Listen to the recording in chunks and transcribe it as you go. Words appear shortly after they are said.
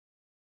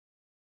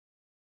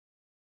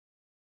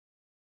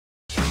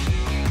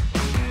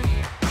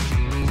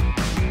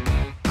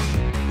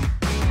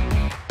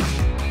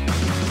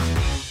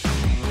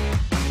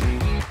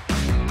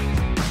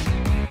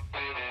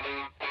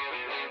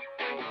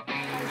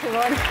Thanks,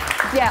 Yvonne.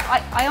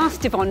 Yeah, I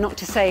asked Yvonne not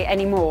to say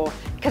any more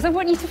because I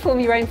want you to form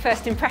your own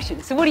first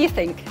impression. So what do you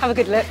think? Have a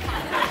good look.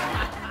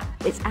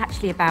 It's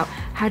actually about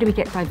how do we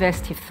get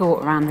diversity of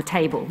thought around the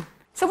table.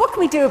 So what can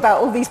we do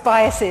about all these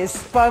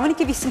biases? Well, I want to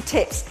give you some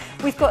tips.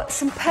 We've got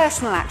some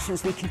personal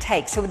actions we can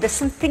take. So there's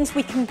some things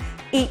we can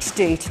each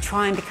do to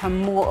try and become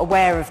more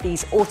aware of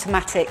these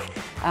automatic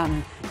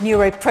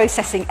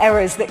neuroprocessing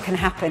errors that can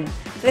happen.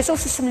 There's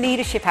also some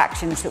leadership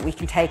actions that we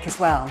can take as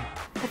well.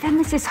 But then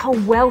there's this whole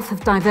wealth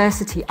of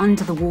diversity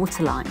under the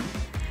waterline.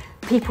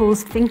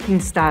 People's thinking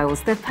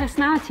styles, their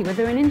personality,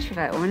 whether they're an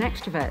introvert or an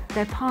extrovert,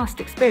 their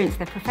past experience,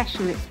 their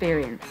professional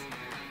experience.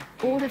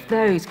 All of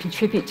those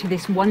contribute to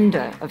this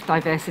wonder of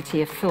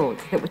diversity of thought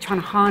that we're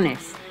trying to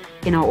harness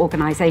in our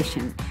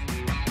organisation.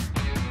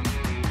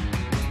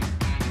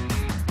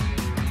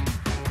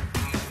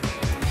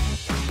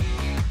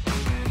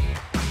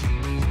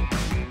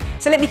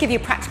 So let me give you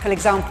a practical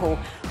example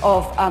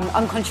of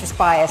unconscious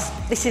bias.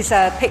 This is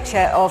a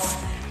picture of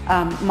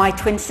my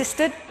twin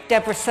sister,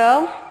 Deborah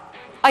Searle.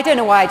 I don't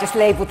know why I just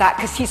labelled that,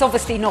 because she's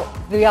obviously not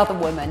the other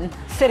woman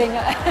sitting.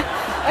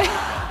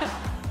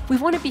 We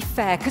want to be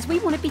fair because we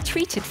want to be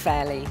treated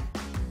fairly.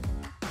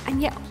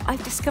 And yet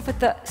I've discovered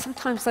that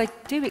sometimes I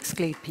do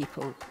exclude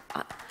people.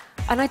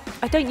 And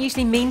I don't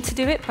usually mean to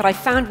do it, but I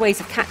found ways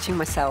of catching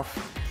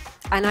myself.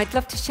 And I'd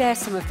love to share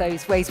some of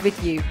those ways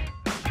with you.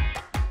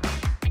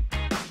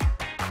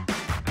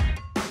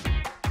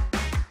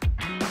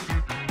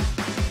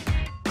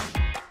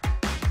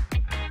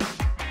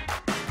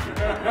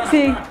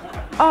 See,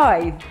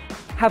 I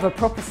have a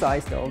proper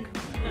size dog.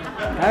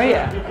 Oh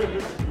yeah.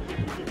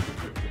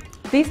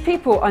 These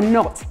people are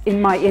not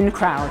in my in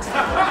crowd.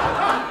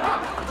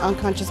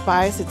 Unconscious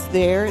bias, it's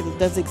there, it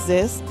does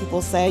exist.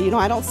 People say, you know,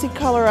 I don't see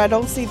color, I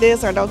don't see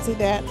this, or I don't see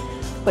that,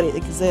 but it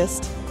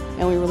exists,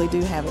 and we really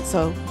do have it.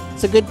 So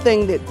it's a good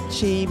thing that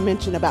she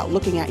mentioned about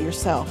looking at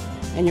yourself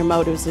and your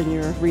motives and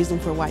your reason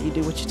for why you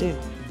do what you do.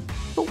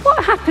 But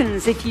what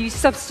happens if you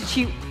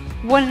substitute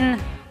one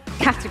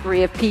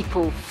category of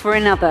people for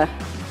another?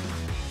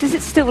 Does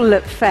it still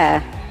look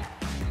fair?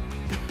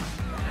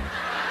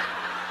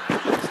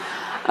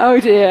 Oh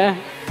dear.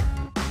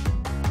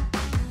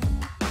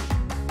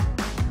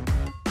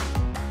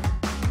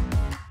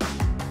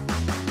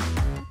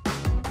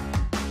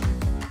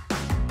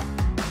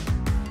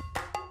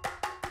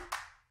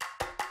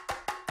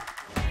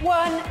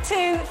 One,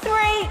 two,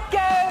 three, go!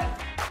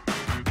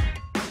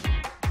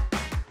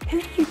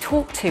 Who do you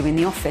talk to in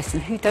the office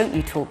and who don't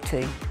you talk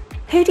to?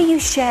 Who do you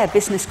share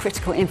business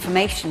critical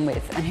information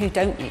with and who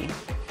don't you?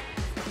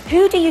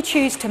 Who do you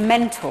choose to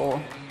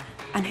mentor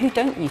and who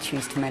don't you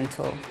choose to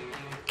mentor?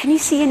 Can you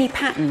see any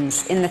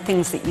patterns in the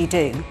things that you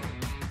do?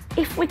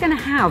 If we're going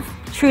to have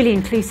truly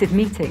inclusive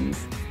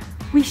meetings,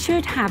 we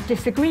should have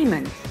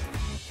disagreement.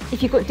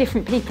 If you've got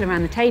different people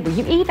around the table,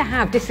 you either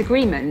have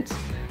disagreement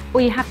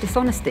or you have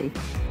dishonesty.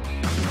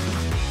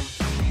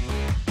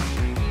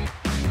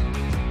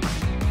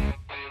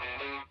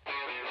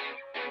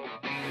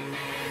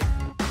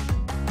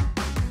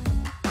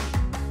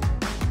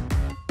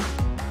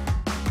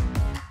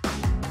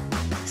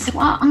 So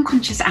our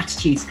unconscious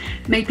attitudes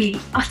may be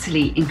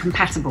utterly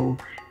incompatible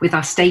with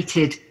our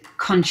stated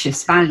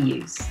conscious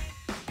values.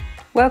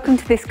 Welcome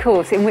to this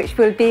course in which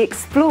we'll be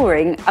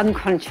exploring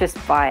unconscious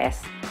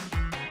bias.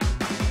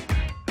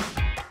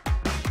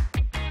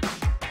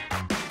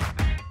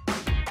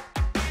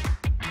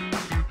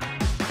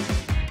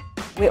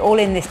 We're all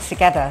in this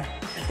together.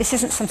 This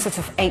isn't some sort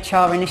of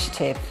HR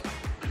initiative.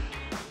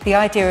 The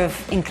idea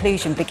of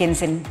inclusion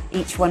begins in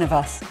each one of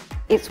us.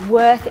 It's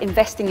worth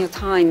investing your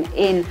time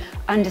in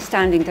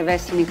understanding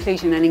diversity and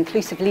inclusion and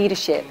inclusive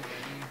leadership,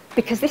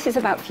 because this is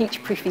about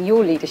future-proofing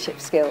your leadership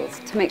skills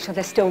to make sure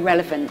they're still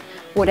relevant,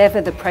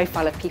 whatever the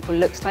profile of people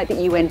looks like that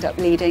you end up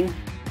leading.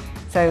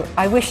 So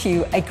I wish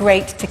you a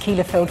great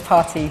tequila-filled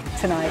party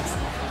tonight.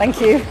 Thank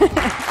you.